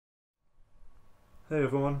Hey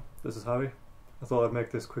everyone, this is Harry. I thought I'd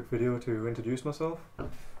make this quick video to introduce myself.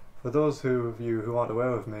 For those of you who aren't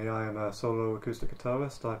aware of me, I am a solo acoustic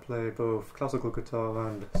guitarist. I play both classical guitar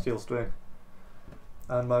and steel string.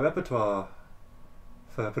 And my repertoire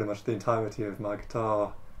for pretty much the entirety of my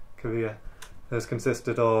guitar career has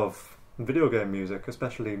consisted of video game music,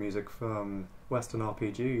 especially music from Western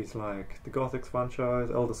RPGs like the Gothic franchise,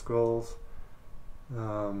 Elder Scrolls,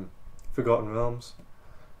 Forgotten Realms.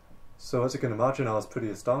 So as you can imagine, I was pretty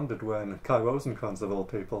astounded when Kai Rosenkranz, of all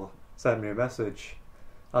people, sent me a message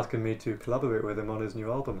asking me to collaborate with him on his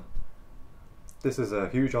new album. This is a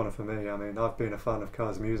huge honour for me. I mean, I've been a fan of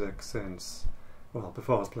Kai's music since, well,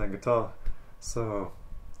 before I was playing guitar. So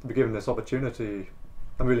to be given this opportunity,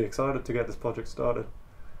 I'm really excited to get this project started.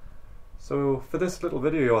 So for this little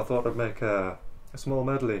video, I thought I'd make a small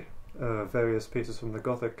medley of various pieces from the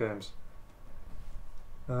Gothic games.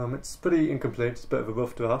 It's pretty incomplete, it's a bit of a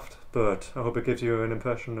rough draft, but I hope it gives you an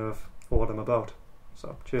impression of what I'm about.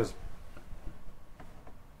 So, cheers.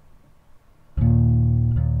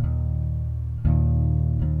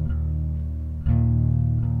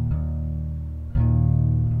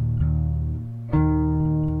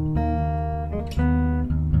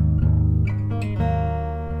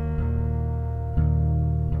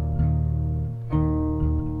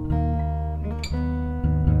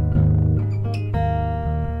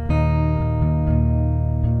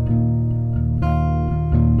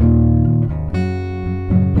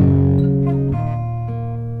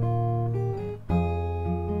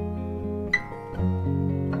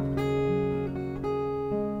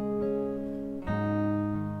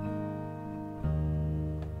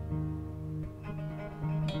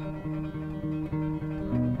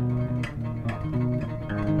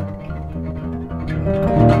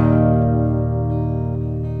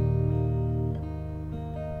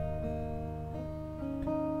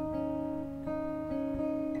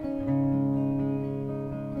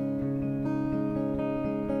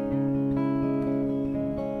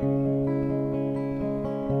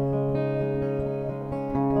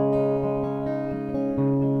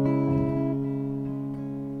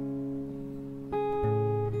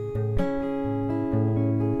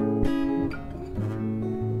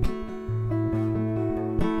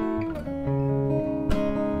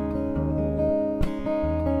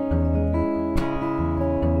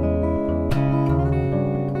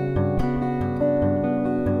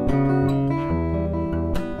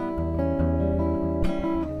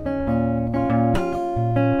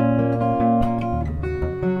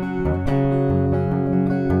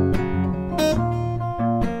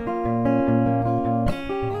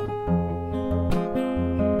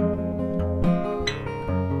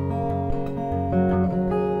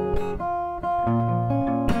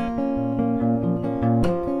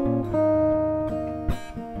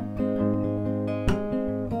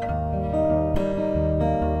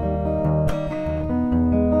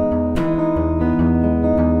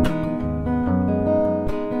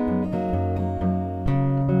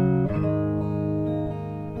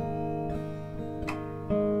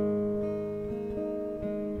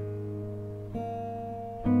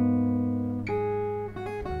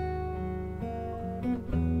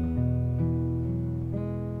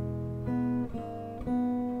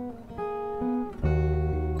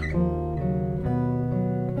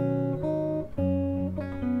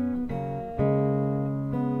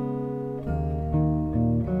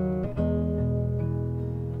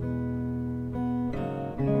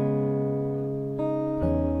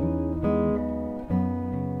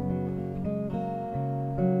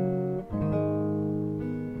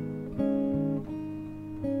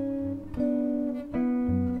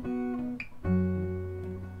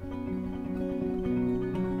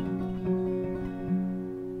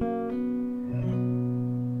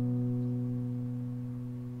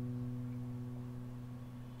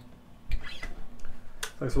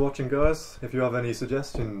 Thanks for watching, guys. If you have any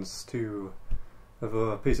suggestions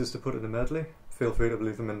of pieces to put in a medley, feel free to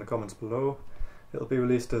leave them in the comments below. It'll be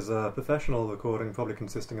released as a professional recording, probably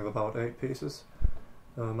consisting of about 8 pieces,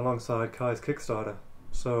 alongside Kai's Kickstarter.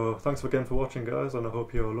 So thanks again for watching, guys, and I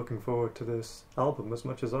hope you're looking forward to this album as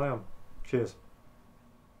much as I am. Cheers.